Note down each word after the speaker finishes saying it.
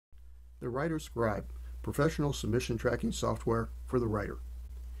The Writer Scribe, professional submission tracking software for the writer.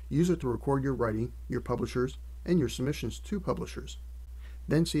 Use it to record your writing, your publishers, and your submissions to publishers.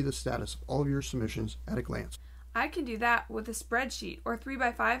 Then see the status of all of your submissions at a glance. I can do that with a spreadsheet or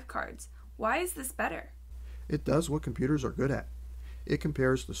 3x5 cards. Why is this better? It does what computers are good at. It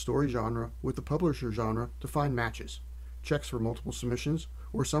compares the story genre with the publisher genre to find matches, checks for multiple submissions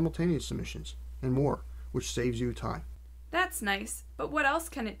or simultaneous submissions, and more, which saves you time. That's nice, but what else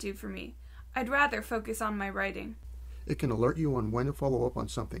can it do for me? I'd rather focus on my writing. It can alert you on when to follow up on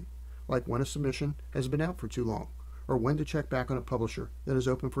something, like when a submission has been out for too long, or when to check back on a publisher that is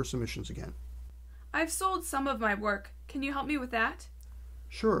open for submissions again. I've sold some of my work. Can you help me with that?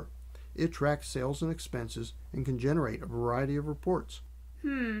 Sure. It tracks sales and expenses and can generate a variety of reports.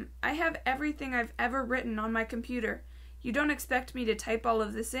 I have everything I've ever written on my computer. You don't expect me to type all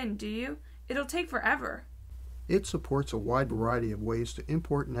of this in, do you? It'll take forever. It supports a wide variety of ways to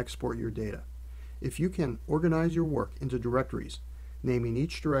import and export your data. If you can organize your work into directories, naming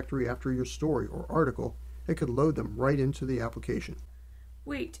each directory after your story or article, it could load them right into the application.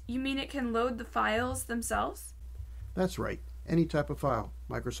 Wait, you mean it can load the files themselves? That's right. Any type of file,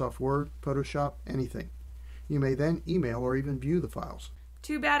 Microsoft Word, Photoshop, anything. You may then email or even view the files.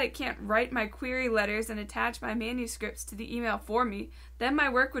 Too bad it can't write my query letters and attach my manuscripts to the email for me. Then my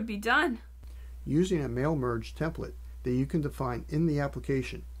work would be done. Using a mail merge template that you can define in the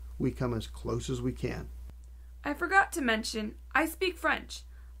application, we come as close as we can. I forgot to mention, I speak French.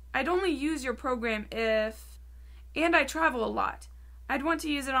 I'd only use your program if... And I travel a lot. I'd want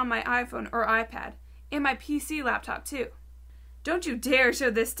to use it on my iPhone or iPad, and my PC laptop too. Don't you dare show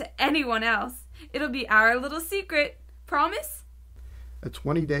this to anyone else. It'll be our little secret. Promise? A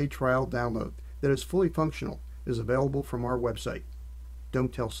 20-day trial download that is fully functional is available from our website.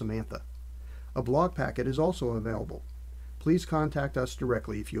 Don't tell Samantha. A blog packet is also available. Please contact us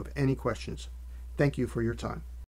directly if you have any questions. Thank you for your time.